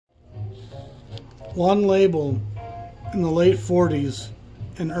One label in the late 40s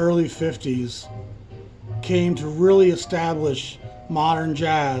and early 50s came to really establish modern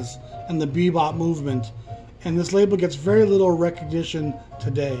jazz and the bebop movement, and this label gets very little recognition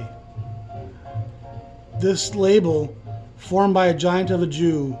today. This label, formed by a giant of a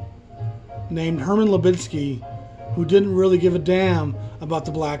Jew named Herman Lubinsky, who didn't really give a damn about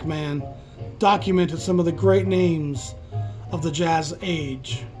the black man, documented some of the great names of the jazz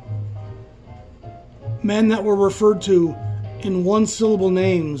age. Men that were referred to in one-syllable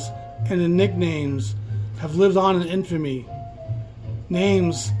names and in nicknames have lived on in infamy.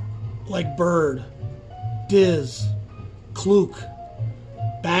 Names like Bird, Diz, Kluk,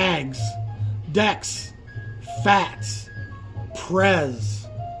 Bags, Dex, Fats, Prez,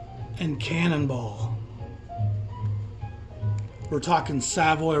 and Cannonball. We're talking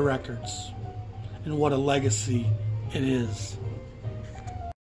Savoy Records, and what a legacy it is.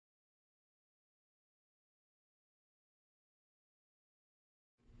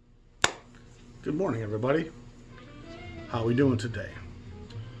 Good morning, everybody. How are we doing today?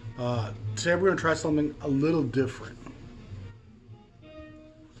 Today we're going to try something a little different.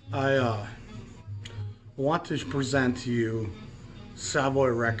 I want to present to you Savoy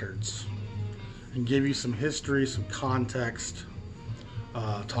Records and give you some history, some context,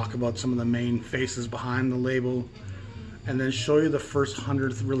 talk about some of the main faces behind the label, and then show you the first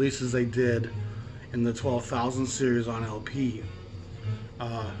 100 releases they did in the 12,000 series on LP.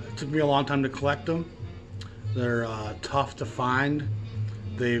 It took me a long time to collect them. They're tough to find.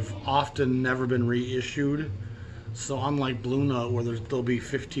 They've often never been reissued. So unlike Blue Note, where there'll be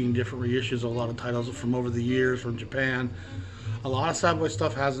 15 different reissues of a lot of titles from over the years from Japan, a lot of Savoy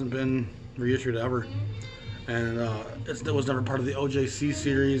stuff hasn't been reissued ever. And it was never part of the OJC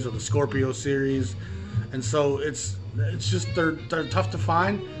series or the Scorpio series. And so it's just, they're tough to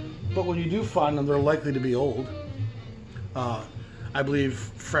find. But when you do find them, they're likely to be old. I believe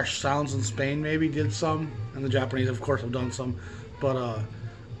Fresh Sounds in Spain maybe did some, and the Japanese of course have done some, but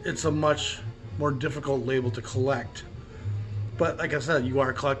it's a much more difficult label to collect. But like I said, you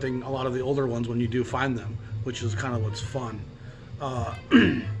are collecting a lot of the older ones when you do find them, which is kind of what's fun. I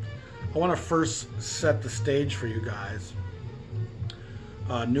want to first set the stage for you guys.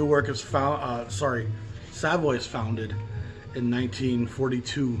 Newark is Savoy is founded in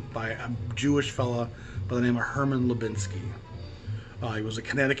 1942 by a Jewish fella by the name of Herman Lubinsky. He was a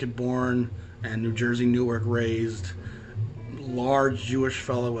Connecticut-born and New Jersey, Newark raised, large Jewish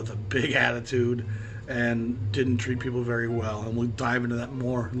fellow with a big attitude and didn't treat people very well. And we'll dive into that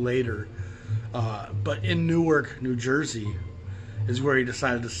more later. But in Newark, New Jersey, is where he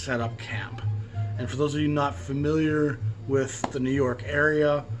decided to set up camp. And for those of you not familiar with the New York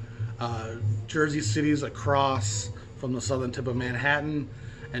area, Jersey City is across from the southern tip of Manhattan,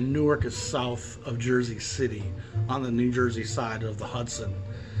 and Newark is south of Jersey City on the New Jersey side of the Hudson.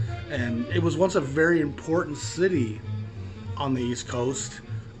 And it was once a very important city on the East Coast.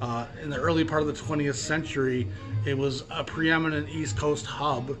 In the early part of the 20th century, it was a preeminent East Coast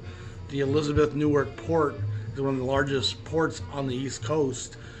hub. The Elizabeth Newark port is one of the largest ports on the East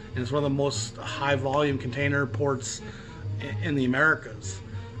Coast, and it's one of the most high volume container ports in the Americas.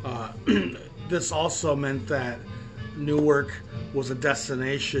 This also meant that Newark was a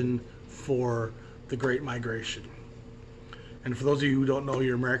destination for the Great Migration. And for those of you who don't know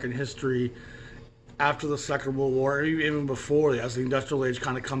your American history, after the Second World War, even before, as the industrial age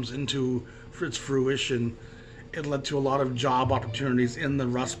kind of comes into its fruition, it led to a lot of job opportunities in the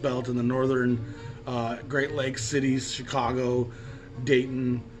Rust Belt and the northern Great Lakes cities, Chicago,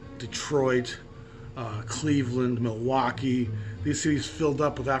 Dayton, Detroit, Cleveland, Milwaukee. These cities filled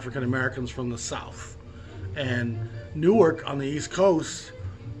up with African Americans from the South. And Newark on the East Coast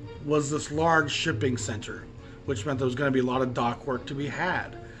was this large shipping center, which meant there was going to be a lot of dock work to be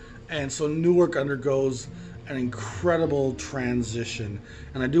had. And so Newark undergoes an incredible transition.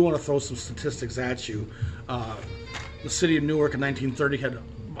 And I do want to throw some statistics at you. The city of Newark in 1930 had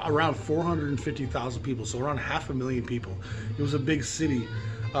around 450,000 people, so around 500,000 people. It was a big city.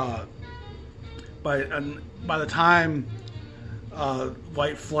 By the time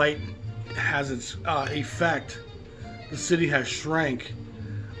white flight has its effect, the city has shrank.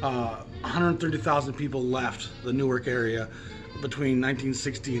 130,000 people left the Newark area between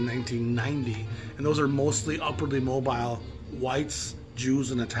 1960 and 1990, and those are mostly upwardly mobile whites,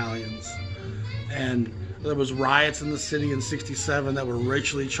 Jews, and Italians. And there was riots in the city in '67 that were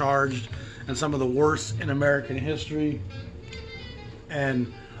racially charged, and some of the worst in American history.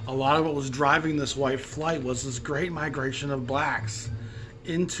 And a lot of what was driving this white flight was this great migration of blacks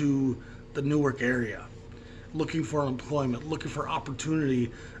into the Newark area. looking for employment, looking for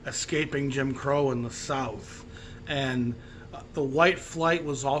opportunity, escaping Jim Crow in the South. And the white flight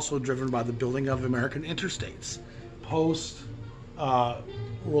was also driven by the building of American interstates. Post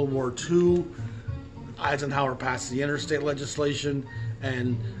World War II, Eisenhower passed the interstate legislation,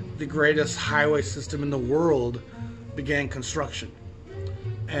 and the greatest highway system in the world began construction.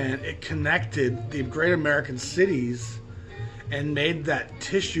 And it connected the great American cities and made that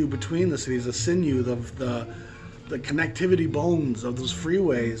tissue between the cities, the sinew, the connectivity bones of those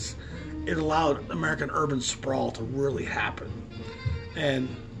freeways. It allowed American urban sprawl to really happen. And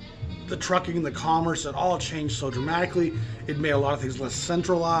the trucking, the commerce, it all changed so dramatically. It made a lot of things less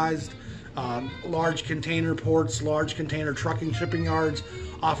centralized. Large container ports, large container trucking shipping yards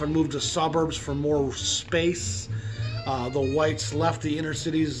often moved to suburbs for more space. The whites left the inner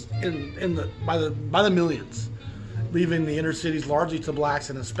cities by the millions, leaving the inner cities largely to blacks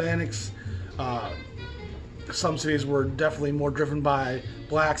and Hispanics. Some cities were definitely more driven by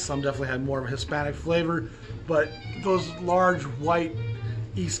blacks, some definitely had more of a Hispanic flavor, but those large white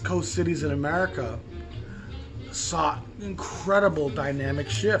East Coast cities in America saw incredible dynamic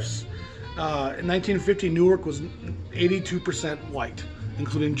shifts. In 1950, Newark was 82% white,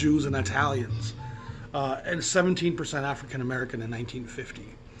 including Jews and Italians, and 17% African American in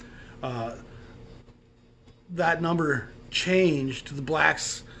 1950. That number changed. The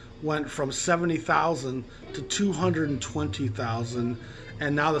blacks went from 70,000 to 220,000,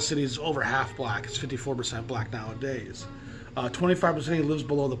 and now the city is over half black. It's 54% black nowadays. 25% lives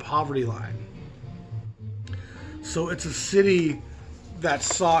below the poverty line. So it's a city that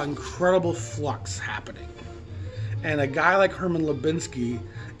saw incredible flux happening. And a guy like Herman Lubinsky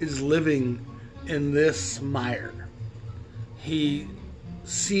is living in this mire. He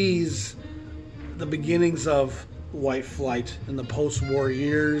sees the beginnings of white flight in the post-war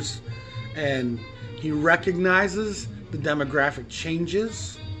years, and he recognizes the demographic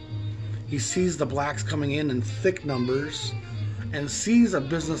changes. He sees the blacks coming in thick numbers and sees a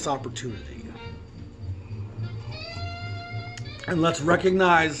business opportunity. And let's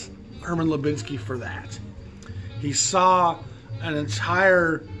recognize Herman Lubinsky for that. He saw an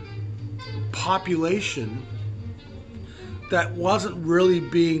entire population that wasn't really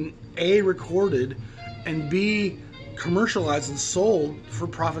being A, recorded, and B, commercialized and sold for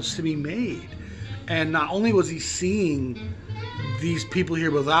profits to be made. And not only was he seeing these people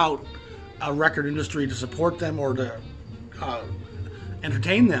here without a record industry to support them or to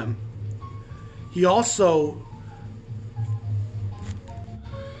entertain them, he also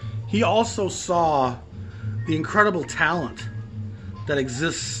saw the incredible talent that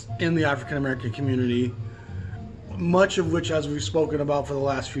exists in the African American community, much of which, as we've spoken about for the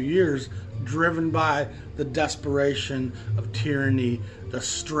last few years, driven by the desperation of tyranny, the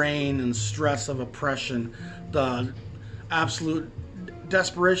strain and stress of oppression, the absolute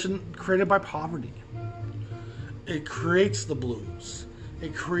desperation created by poverty. It creates the blues.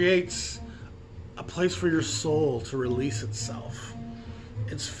 It creates a place for your soul to release itself.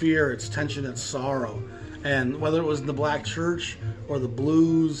 Its fear, its tension, its sorrow. And whether it was in the black church or the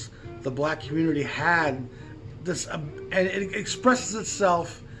blues, the black community had this, and it expresses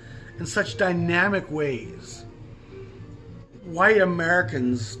itself in such dynamic ways. White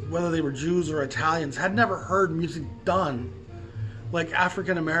Americans, whether they were Jews or Italians, had never heard music done like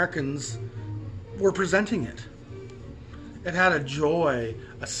African Americans were presenting it. It had a joy,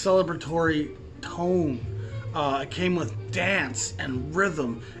 a celebratory tone. It came with dance and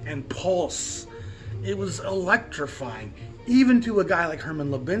rhythm and pulse. It was electrifying, even to a guy like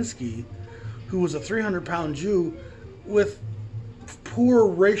Herman Lubinsky, who was a 300-pound Jew with poor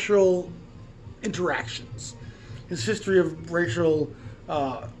racial interactions. His history of racial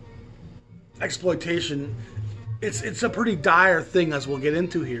exploitation, it's a pretty dire thing, as we'll get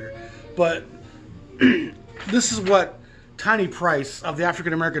into here. But this is what Tiny Price of the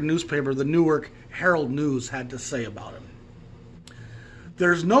African American newspaper, the Newark Herald News, had to say about him.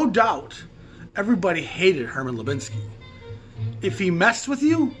 There's no doubt everybody hated Herman Lubinsky. If he messed with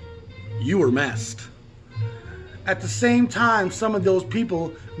you, you were messed. At the same time, some of those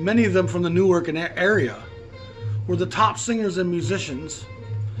people, many of them from the Newark area, were the top singers and musicians.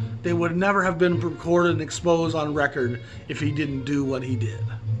 They would never have been recorded and exposed on record if he didn't do what he did.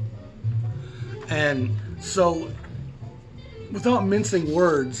 And so, without mincing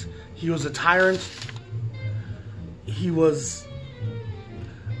words, he was a tyrant. He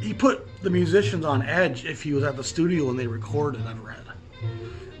put the musicians on edge if he was at the studio and they recorded, I've read.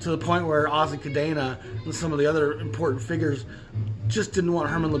 To the point where Ozzy Cadena and some of the other important figures just didn't want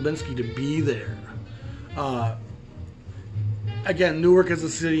Herman Lubinsky to be there. Again, Newark is a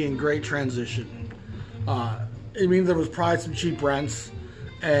city in great transition. It means there was probably some cheap rents.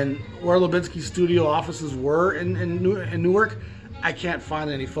 And where Lubinsky's studio offices were in Newark, I can't find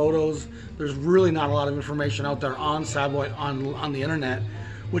any photos. There's really not a lot of information out there on Savoy on the internet,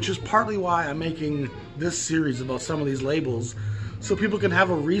 which is partly why I'm making this series about some of these labels, so people can have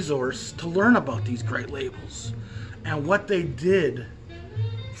a resource to learn about these great labels and what they did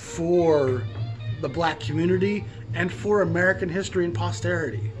for the black community and for American history and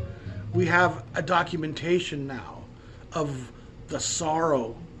posterity. We have a documentation now of the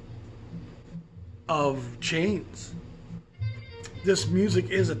sorrow of chains. This music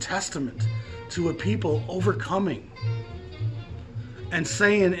is a testament to a people overcoming and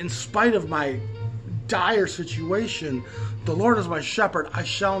saying, in spite of my dire situation, the Lord is my shepherd, I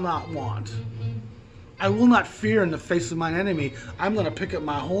shall not want. I will not fear in the face of mine enemy. I'm going to pick up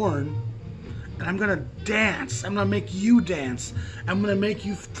my horn and I'm going to dance. I'm going to make you dance. I'm going to make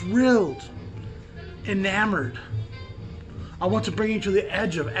you thrilled, enamored. I want to bring you to the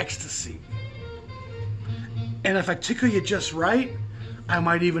edge of ecstasy. And if I tickle you just right, I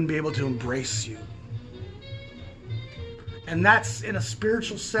might even be able to embrace you. And that's in a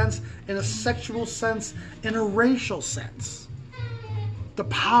spiritual sense, in a sexual sense, in a racial sense. The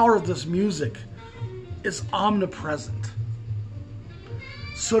power of this music is omnipresent.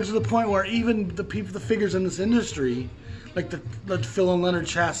 So to the point where even the people, the figures in this industry, like the Phil and Leonard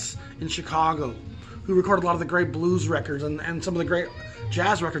Chess in Chicago, who recorded a lot of the great blues records and some of the great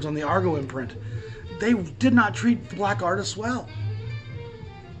jazz records on the Argo imprint, they did not treat the black artists well.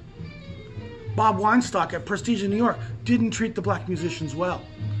 Bob Weinstock at Prestige in New York didn't treat the black musicians well.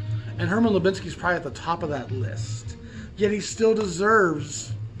 And Herman Lubinsky's probably at the top of that list. Yet he still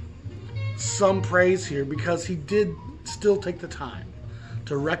deserves some praise here because he did still take the time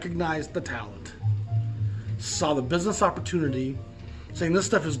to recognize the talent, saw the business opportunity, saying this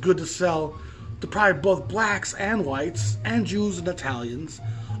stuff is good to sell to probably both blacks and whites and Jews and Italians,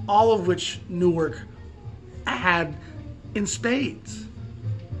 all of which Newark had in spades.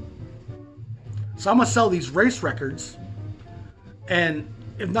 So I'm going to sell these race records, and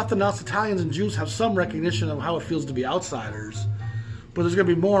if nothing else, Italians and Jews have some recognition of how it feels to be outsiders. But there's going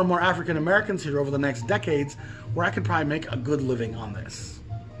to be more and more African Americans here over the next decades where I could probably make a good living on this.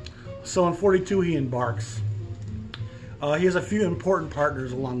 So in 42 he embarks. He has a few important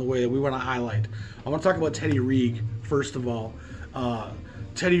partners along the way that we want to highlight. I want to talk about Teddy Reeg, first of all.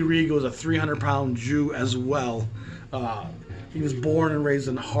 Teddy Reeg was a 300-pound Jew as well. He was born and raised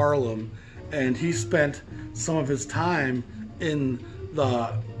in Harlem, and he spent some of his time in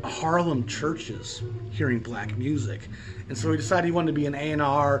the Harlem churches hearing black music. And so he decided he wanted to be an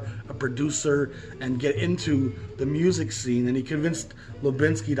A&R, a producer, and get into the music scene. And he convinced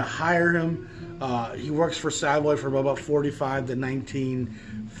Lubinsky to hire him. He works for Savoy from about 45 to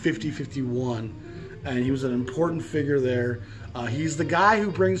 1950-51. And he was an important figure there. He's the guy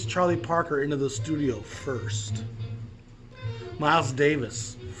who brings Charlie Parker into the studio first. Miles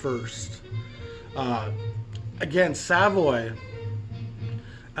Davis first. Again, Savoy,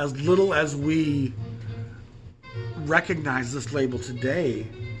 as little as we recognize this label today,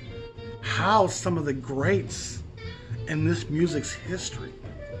 housed some of the greats in this music's history.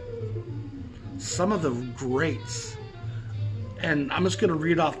 Some of the greats. And I'm just going to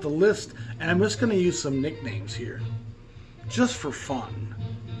read off the list, and I'm just going to use some nicknames here, just for fun.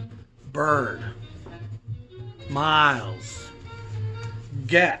 Bird, Miles,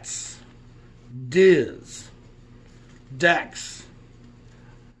 Getz, Diz, Dex,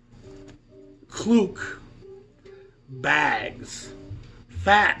 Kluke, Bags,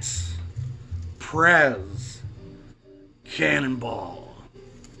 Fats, Prez, Cannonball.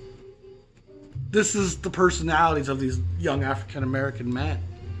 This is the personalities of these young African American men.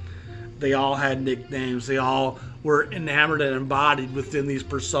 They all had nicknames. They all were enamored and embodied within these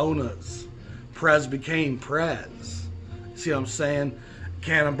personas. Prez became Prez. See what I'm saying?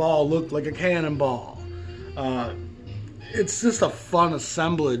 Cannonball looked like a cannonball. It's just a fun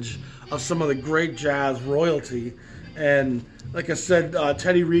assemblage of some of the great jazz royalty. And like I said,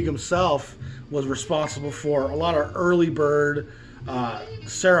 Teddy Reeg himself was responsible for a lot of early bird,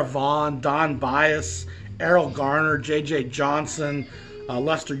 Sarah Vaughan, Don Bias, Errol Garner, J.J. Johnson,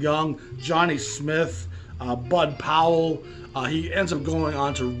 Lester Young, Johnny Smith, Bud Powell. He ends up going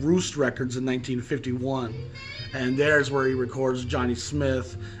on to Roost Records in 1951. And there's where he records Johnny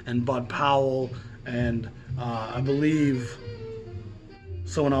Smith and Bud Powell, and I believe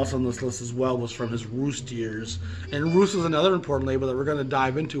someone else on this list as well was from his Roost years. And Roost is another important label that we're going to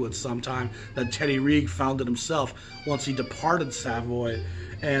dive into at some time, that Teddy Reeg founded himself once he departed Savoy.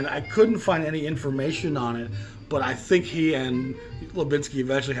 And I couldn't find any information on it, but I think he and Lubinsky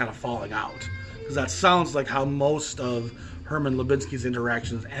eventually had a falling out. because that sounds like how most of Herman Lubinsky's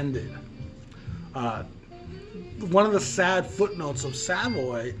interactions ended. One of the sad footnotes of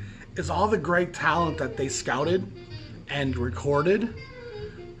Savoy is all the great talent that they scouted and recorded.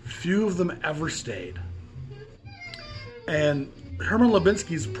 Few of them ever stayed. And Herman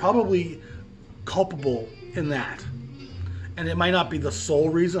Lubinsky's probably culpable in that. And it might not be the sole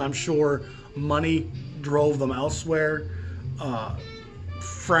reason. I'm sure money drove them elsewhere.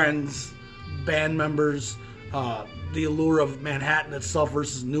 Friends, band members, the allure of Manhattan itself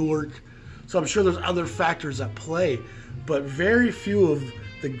versus Newark. So I'm sure there's other factors at play. But very few of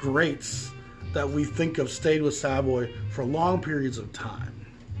the greats that we think of stayed with Savoy for long periods of time.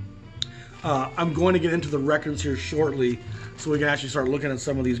 I'm going to get into the records here shortly so we can actually start looking at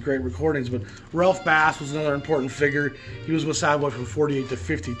some of these great recordings. But Ralph Bass was another important figure. He was with Savoy from 48 to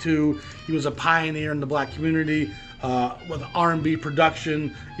 52. He was a pioneer in the black community with R&B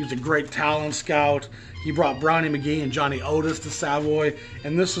production. He was a great talent scout. He brought Brownie McGee and Johnny Otis to Savoy,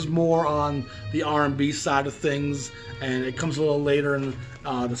 and this is more on the R&B side of things, and it comes a little later in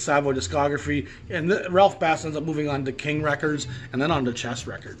the Savoy discography. And Ralph Bass ends up moving on to King Records and then on to Chess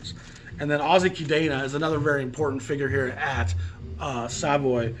Records. And then Ozzie Kudena is another very important figure here at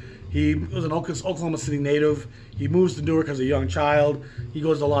Savoy. He was an Oklahoma City native. He moves to Newark as a young child. He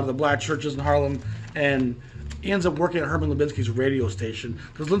goes to a lot of the black churches in Harlem, and he ends up working at Herman Lubinsky's radio station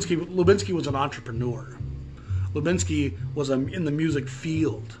because Lubinsky was an entrepreneur. Lubinsky was in the music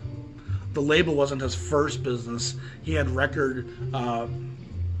field. The label wasn't his first business. He had record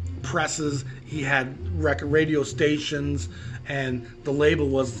presses, he had radio stations, and the label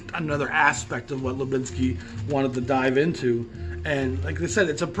was another aspect of what Lubinsky wanted to dive into. And like I said,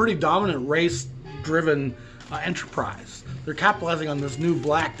 it's a pretty dominant race-driven enterprise. They're capitalizing on this new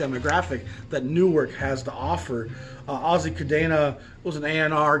black demographic that Newark has to offer. Ozzie Kudena was an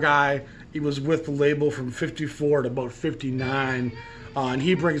A&R guy. He was with the label from 54 to about 59. And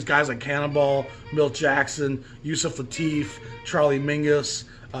he brings guys like Cannonball, Milt Jackson, Yusuf Lateef, Charlie Mingus,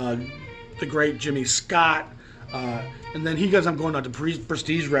 the great Jimmy Scott. And then he goes, I'm going on to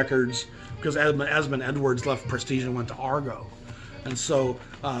Prestige Records because Esmond Edwards left Prestige and went to Argo. And so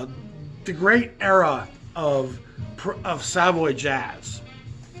the great era of Savoy jazz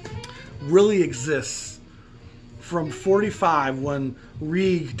really exists from 45 when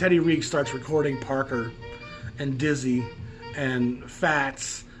Teddy Reeg starts recording Parker and Dizzy and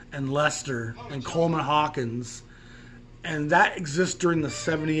Fats and Lester and Coleman Hawkins, and that exists during the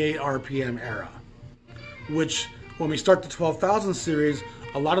 78 RPM era, which when we start the 12,000 series,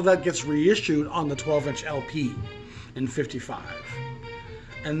 a lot of that gets reissued on the 12-inch LP in 55.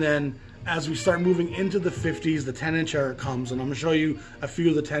 And then as we start moving into the 50s, the 10-inch era comes, and I'm going to show you a few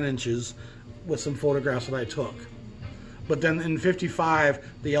of the 10 inches with some photographs that I took. But then in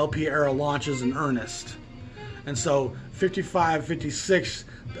 55, the LP era launches in earnest. And so 55, 56,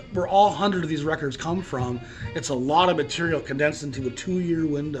 where all 100 of these records come from, it's a lot of material condensed into a 2-year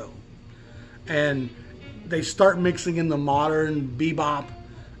window. And they start mixing in the modern bebop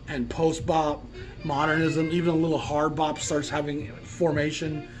and post-bop, modernism, even a little hard bop starts having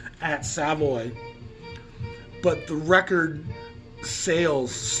formation at Savoy. But the record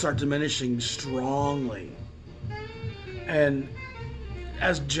sales start diminishing strongly. And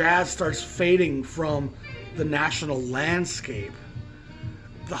as jazz starts fading from the national landscape,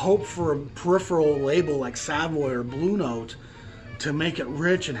 the hope for a peripheral label like Savoy or Blue Note to make it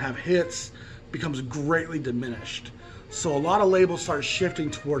rich and have hits becomes greatly diminished. So a lot of labels start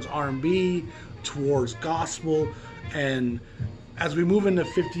shifting towards R&B, towards gospel, and as we move into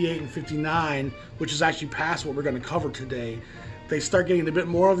 58 and 59, which is actually past what we're going to cover today, they start getting a bit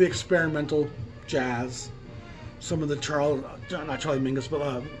more of the experimental jazz. Some of the not Charlie Mingus,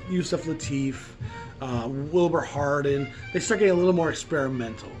 but Yusuf Lateef, Wilbur Hardin. They start getting a little more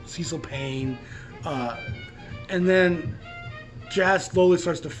experimental. Cecil Payne. And then jazz slowly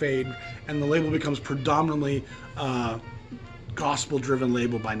starts to fade, and the label becomes predominantly gospel-driven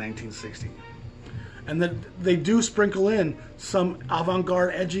label by 1960. And then they do sprinkle in some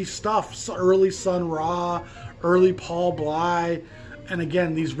avant-garde, edgy stuff. So early Sun Ra, early Paul Bly. And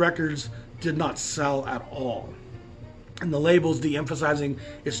again, these records did not sell at all. And the label's de-emphasizing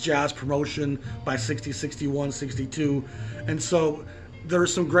its jazz promotion by 60, 61, 62. And so there are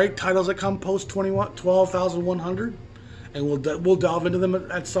some great titles that come post 12,100. And we'll delve into them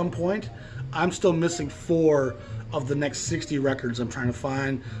at some point. I'm still missing 4 of the next 60 records I'm trying to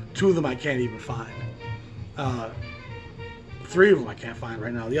find. 2 of them I can't even find. 3 of them I can't find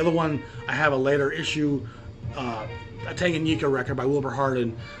right now. The other one, I have a later issue, a Tanganyika record by Wilbur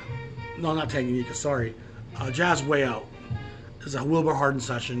Hardin. No, not Tanganyika, sorry. Jazz Way Out is a Wilbur Hardin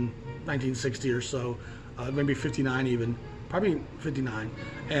session 1960 or so, maybe 59 even, probably 59,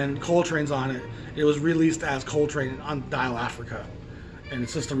 and Coltrane's on it. It was released as Coltrane on Dial Africa, and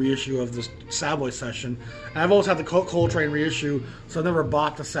it's just a reissue of this Savoy session. And I've always had the Coltrane reissue, so I never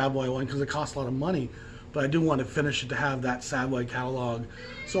bought the Savoy one because it costs a lot of money, but I do want to finish it to have that Savoy catalog.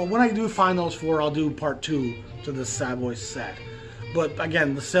 So when I do find those four, I'll do part 2 to this Savoy set. But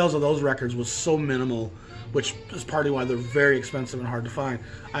again, the sales of those records was so minimal, which is partly why they're very expensive and hard to find.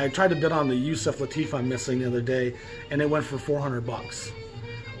 I tried to bid on the Yusef Lateef I'm missing the other day, and it went for $400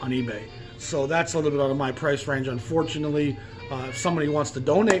 on eBay. So that's a little bit out of my price range, unfortunately. If somebody wants to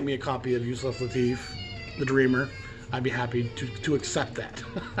donate me a copy of Yusef Lateef, the Dreamer, I'd be happy to accept that.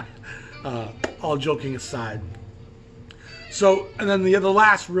 All joking aside. So, and then the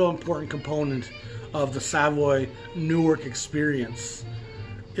last real important component of the Savoy Newark experience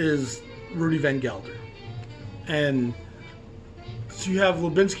is Rudy Van Gelder. And so you have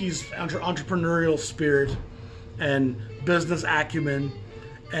Lubinsky's entrepreneurial spirit and business acumen,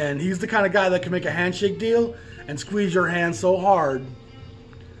 and he's the kind of guy that can make a handshake deal and squeeze your hand so hard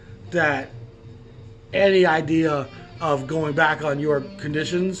that any idea of going back on your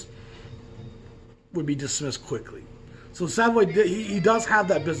conditions would be dismissed quickly. So Savoy, he does have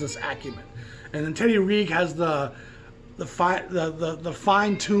that business acumen, and then Teddy Reeg has the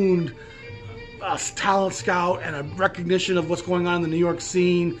fine-tuned talent scout and a recognition of what's going on in the New York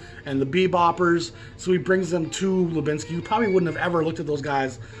scene and the beboppers. So he brings them to Lubinsky, who probably wouldn't have ever looked at those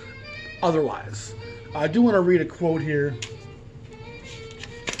guys otherwise. I do want to read a quote here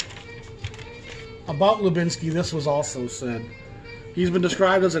about Lubinsky. This was also said. He's been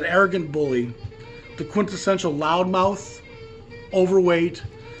described as an arrogant bully, the quintessential loudmouth, overweight,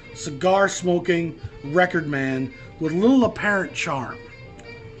 cigar-smoking record man with little apparent charm.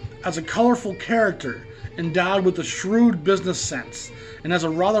 As a colorful character, endowed with a shrewd business sense, and as a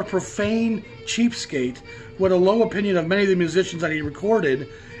rather profane cheapskate who had a low opinion of many of the musicians that he recorded,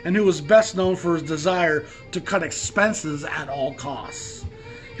 and who was best known for his desire to cut expenses at all costs.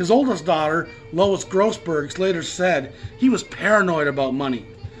 His oldest daughter, Lois Grossberg, later said he was paranoid about money.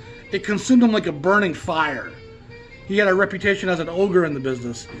 It consumed him like a burning fire. He had a reputation as an ogre in the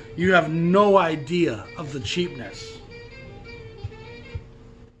business. You have no idea of the cheapness.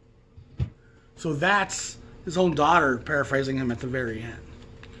 So that's his own daughter paraphrasing him at the very end.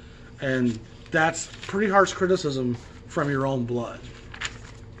 And that's pretty harsh criticism from your own blood.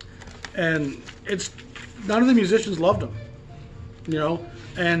 And it's none of the musicians loved him, you know.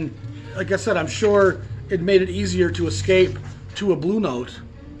 And like I said, I'm sure it made it easier to escape to a Blue Note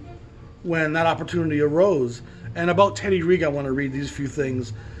when that opportunity arose. And about Teddy Reeg, I want to read these few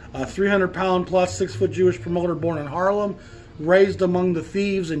things. 300-pound plus, 6-foot Jewish promoter born in Harlem, raised among the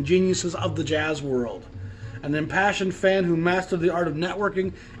thieves and geniuses of the jazz world. An impassioned fan who mastered the art of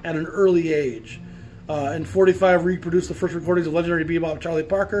networking at an early age. In 1945, Reeg produced the first recordings of legendary bebop Charlie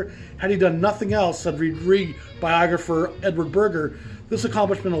Parker. Had he done nothing else, said Reeg biographer Edward Berger, this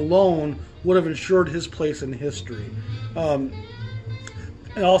accomplishment alone would have ensured his place in history.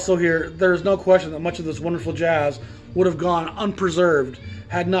 And also here, there's no question that much of this wonderful jazz would have gone unpreserved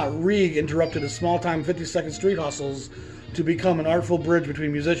had not Reeg interrupted his small-time 52nd Street hustles to become an artful bridge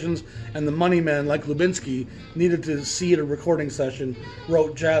between musicians and the money men like Lubinsky needed to seed a recording session,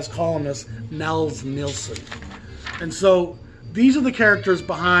 wrote jazz columnist Nels Nielsen. And so these are the characters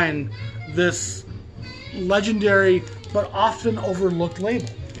behind this legendary but often overlooked label.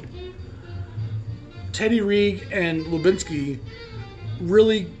 Teddy Reeg and Lubinsky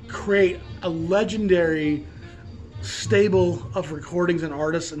really create a legendary stable of recordings and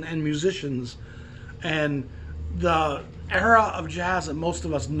artists and musicians. And the era of jazz that most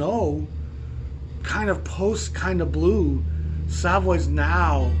of us know, kind of post, kind of blue, Savoy's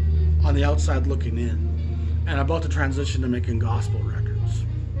now on the outside looking in and about to transition to making gospel records.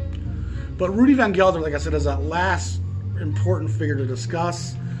 But Rudy Van Gelder, like I said, is that last important figure to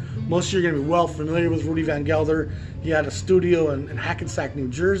discuss. Most of you are going to be well familiar with Rudy Van Gelder. He had a studio in Hackensack, New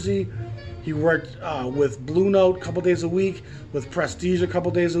Jersey. He worked with Blue Note a couple days a week, with Prestige a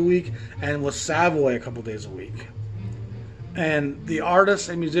couple days a week, and with Savoy a couple days a week. And the artists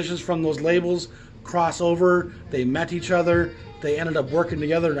and musicians from those labels cross over. They met each other. They ended up working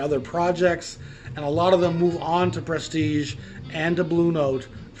together in other projects. And a lot of them move on to Prestige and to Blue Note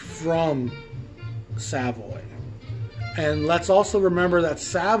from Savoy. And let's also remember that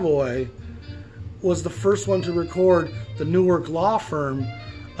Savoy was the first one to record the Newark law firm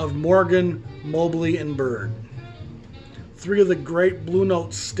of Morgan, Mobley, and Bird. Three of the great Blue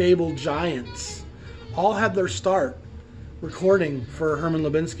Note stable giants all had their start recording for Herman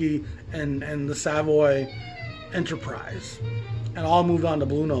Lubinsky and the Savoy enterprise. and all moved on to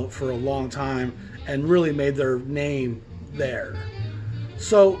Blue Note for a long time and really made their name there.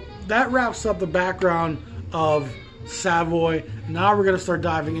 So that wraps up the background of Savoy. Now we're going to start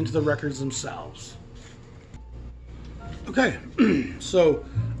diving into the records themselves. Okay, so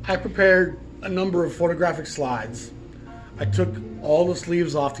I prepared a number of photographic slides. I took all the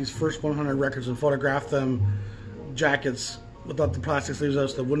sleeves off these first 100 records and photographed them, jackets without the plastic sleeves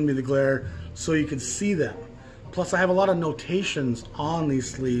out so there wouldn't be the glare, so you could see them. Plus I have a lot of notations on these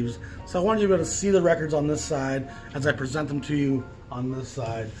sleeves, so I wanted you to be able to see the records on this side as I present them to you on this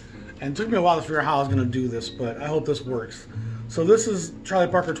side. And it took me a while to figure out how I was going to do this, but I hope this works. So this is Charlie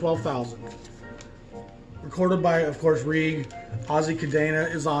Parker 12,000. Recorded by, of course, Reed. Ozzy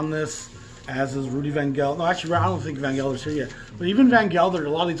Cadena is on this, as is Rudy Van Gelder. No, actually, I don't think Van Gelder's here yet. But even Van Gelder, a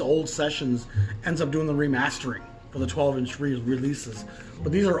lot of these old sessions, ends up doing the remastering for the 12-inch releases.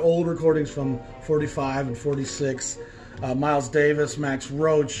 But these are old recordings from 45 and 46. Miles Davis, Max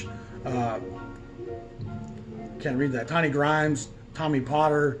Roach, can't read that, Tiny Grimes, Tommy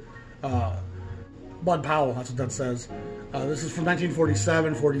Potter, Bud Powell, that's what that says. This is from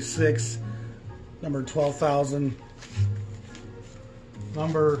 1947, 46. Number 12,000.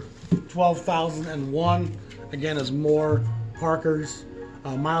 Number 12,001, again, is more Parkers.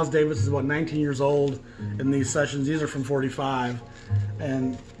 Miles Davis is about 19 years old in these sessions. These are from 45.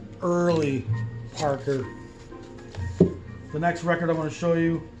 And early Parker. The next record I want to show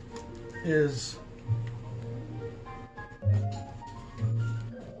you is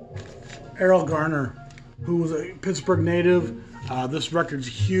Errol Garner, who was a Pittsburgh native. This record's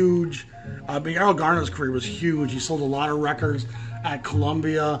huge. Errol Garner's career was huge. He sold a lot of records at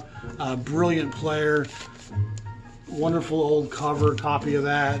Columbia. Brilliant player. Wonderful old cover copy of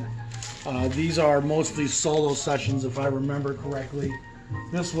that. These are mostly solo sessions, if I remember correctly.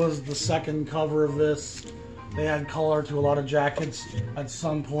 This was the second cover of this. They had color to a lot of jackets at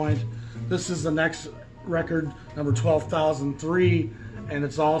some point. This is the next record, number 12,003, and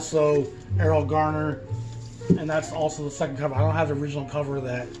it's also Errol Garner, and that's also the second cover. I don't have the original cover of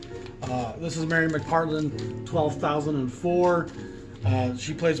that. This is Mary McPartland, 12,004.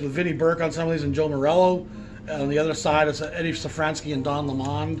 She plays with Vinnie Burke on some of these and Joe Morello. On the other side, it's Eddie Safransky and Don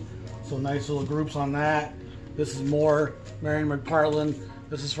Lamond. So nice little groups on that. This is more Marion McPartland.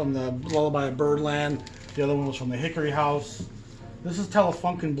 This is from the Lullaby of Birdland. The other one was from the Hickory House. This is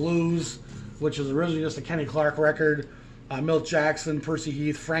Telefunken Blues, which is originally just a Kenny Clark record. Milt Jackson, Percy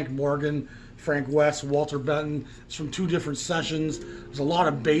Heath, Frank Morgan, Frank West, Walter Benton. It's from two different sessions. There's a lot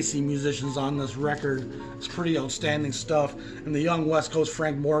of bassy musicians on this record. It's pretty outstanding stuff. And the young West Coast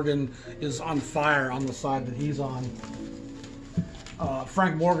Frank Morgan is on fire on the side that he's on.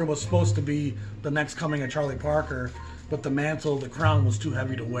 Frank Morgan was supposed to be the next coming of Charlie Parker, but the mantle, the crown was too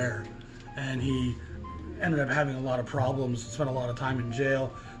heavy to wear. And he ended up having a lot of problems, spent a lot of time in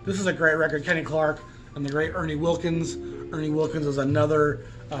jail. This is a great record, Kenny Clark and the great Ernie Wilkins. Ernie Wilkins is another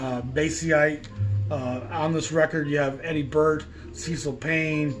bassite. On this record you have Eddie Burt, Cecil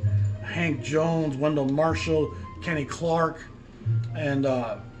Payne, Hank Jones, Wendell Marshall, Kenny Clark, and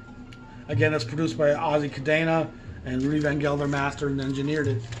again it's produced by Ozzy Cadena, and Rudy Van Gelder mastered and engineered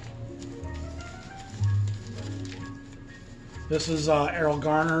it. This is Errol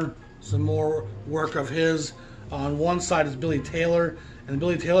Garner, some more work of his. On one side is Billy Taylor, and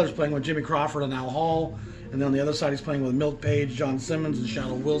Billy Taylor's playing with Jimmy Crawford and Al Hall. And then on the other side he's playing with Milt Page, John Simmons, and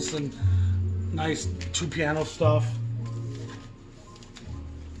Shadow Wilson. Nice two piano stuff.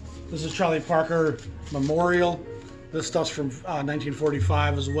 This is Charlie Parker Memorial. This stuff's from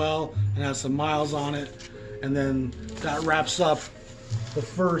 1945 as well, and has some miles on it. And then that wraps up the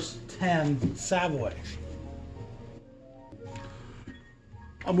first 10 Savoy.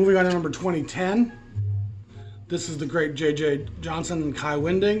 Moving on to number 2010. This is the great J.J. Johnson and Kai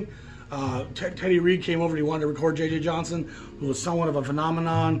Winding. Teddy Reed came over and he wanted to record J.J. Johnson, who was somewhat of a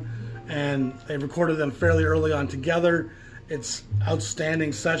phenomenon, and they recorded them fairly early on together. It's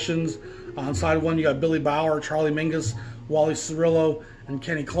outstanding sessions. On side one you got Billy Bauer, Charlie Mingus, Wally Cirillo, and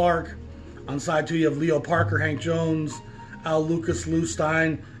Kenny Clark. On side two you have Leo Parker, Hank Jones, Al Lucas, Lou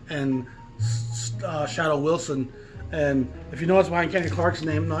Stein, and Shadow Wilson. And if you notice behind Kenny Clark's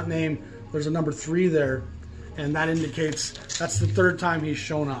name, not name, there's a number 3 there, and that indicates that's the third time he's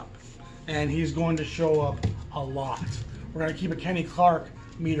shown up, and he's going to show up a lot. We're going to keep a Kenny Clark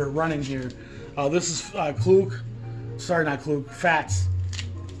meter running here. This is Fats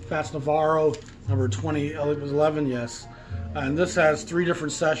Navarro, number 2011, yes. And this has 3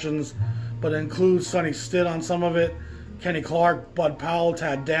 different sessions, but it includes Sonny Stitt on some of it, Kenny Clark, Bud Powell,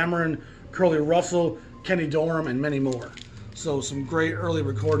 Tad Dameron, Curly Russell, Kenny Dorham, and many more. So some great early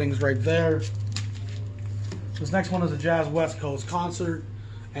recordings right there. This next one is a Jazz West Coast concert,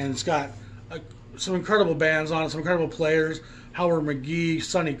 and it's got some incredible bands on it, some incredible players. Howard McGee,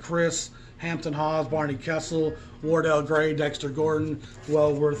 Sonny Chris, Hampton Hawes, Barney Kessel, Wardell Gray, Dexter Gordon.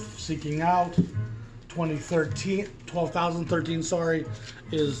 Well worth seeking out. 2013, sorry,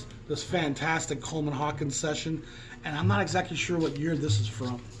 is this fantastic Coleman Hawkins session, and I'm not exactly sure what year this is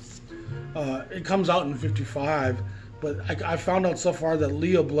from. It comes out in '55, but I found out so far that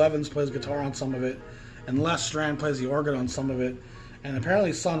Leo Blevins plays guitar on some of it, and Les Strand plays the organ on some of it, and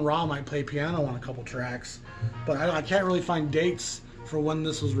apparently Sun Ra might play piano on a couple tracks, but I can't really find dates for when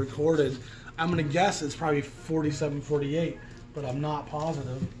this was recorded. I'm going to guess it's probably 47, 48, but I'm not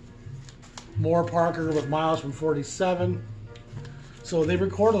positive. More Parker with Miles from 47. So they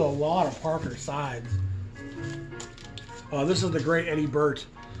recorded a lot of Parker sides. This is the great Eddie Burt.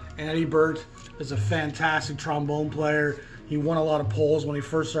 And Eddie Burt is a fantastic trombone player. He won a lot of poles when he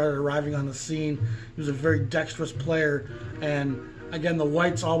first started arriving on the scene. He was a very dexterous player. And again, the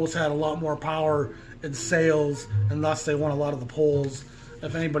Whites always had a lot more power in sales, and thus they won a lot of the poles.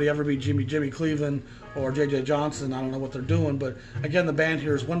 If anybody ever beat Jimmy Cleveland or J.J. Johnson, I don't know what they're doing. But again, the band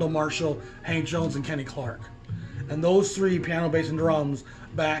here is Wendell Marshall, Hank Jones, and Kenny Clark. And those three, piano, bass, and drums,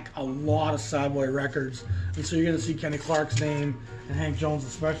 back a lot of Savoy Records. And so you're going to see Kenny Clark's name and Hank Jones,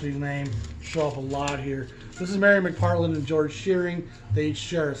 especially his name, show up a lot here. This is Mary McPartland and George Shearing. They each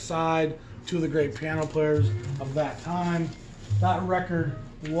share a side, two of the great piano players of that time. That record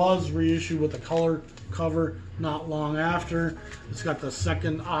was reissued with a color cover not long after. It's got the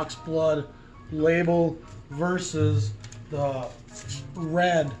second Oxblood label versus the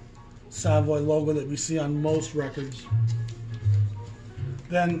red Savoy logo that we see on most records.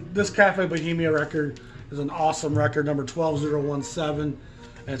 Then this Cafe Bohemia record is an awesome record, number 12017, and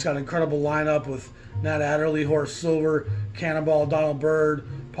it's got an incredible lineup with Nat Adderley, Horace Silver, Cannonball, Donald Byrd,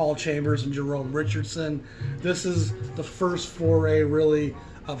 Paul Chambers, and Jerome Richardson. This is the first foray, really,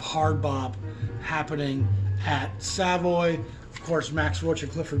 of hard bop happening at Savoy. Of course, Max Roach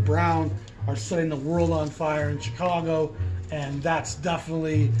and Clifford Brown are setting the world on fire in Chicago, and that's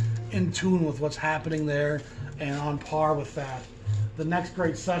definitely in tune with what's happening there and on par with that. The next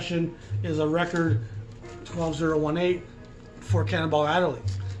great session is a record 12018 for Cannonball Adderley.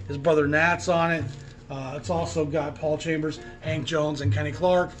 His brother Nat's on it. It's also got Paul Chambers, Hank Jones, and Kenny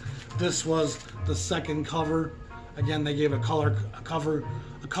Clark. This was the second cover. Again, they gave a color cover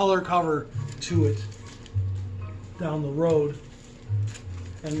to it down the road.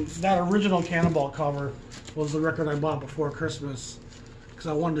 And that original Cannonball cover was the record I bought before Christmas, because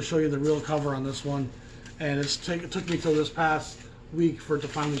I wanted to show you the real cover on this one. And it took me till this past week for it to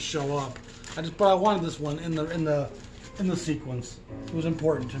finally show up. But I wanted this one in the sequence. It was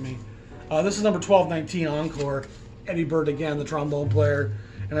important to me. This is number 1219, Encore. Eddie Burt again, the trombone player,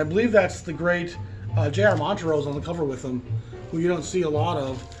 and I believe that's the great J.R. Montrose on the cover with him, who you don't see a lot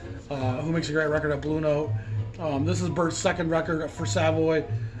of, who makes a great record at Blue Note. This is Burt's second record for Savoy,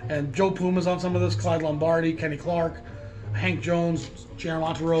 and Joe Puma's on some of this, Clyde Lombardi, Kenny Clark, Hank Jones, J.R.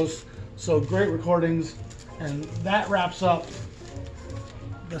 Montrose. So great recordings, and that wraps up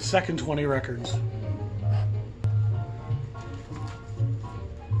the second 20 records.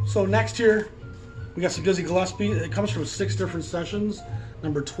 So next here, we got some Dizzy Gillespie. It comes from 6 different sessions.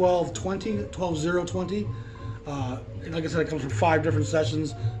 Number 12020. Like I said, it comes from 5 different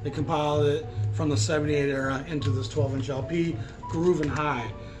sessions. They compiled it from the 78 era into this 12-inch LP, Groovin' High.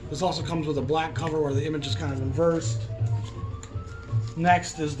 This also comes with a black cover where the image is kind of inversed.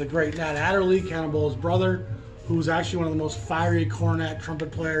 Next is the great Nat Adderley, Cannonball's brother, who's actually one of the most fiery cornet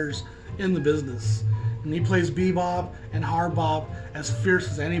trumpet players in the business. And he plays bebop and hard bop as fierce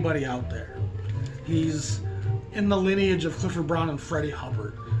as anybody out there. He's in the lineage of Clifford Brown and Freddie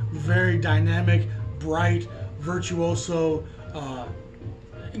Hubbard. Very dynamic, bright, virtuoso,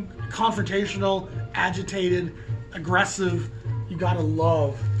 confrontational, agitated, aggressive. You gotta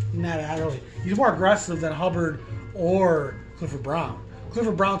love Nat Adderley. He's more aggressive than Hubbard or Clifford Brown.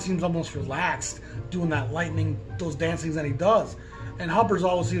 Clifford Brown seems almost relaxed doing that lightning, those dancings that he does. And Hubbard's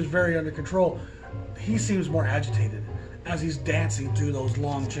always seems very under control. He seems more agitated as he's dancing through those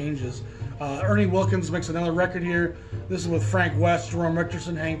long changes. Ernie Wilkins makes another record here. This is with Frank West, Jerome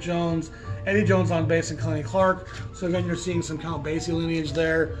Richardson, Hank Jones, Eddie Jones on bass, and Kenny Clark. So again, you're seeing some Count Basie lineage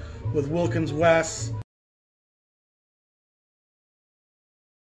there with Wilkins, West,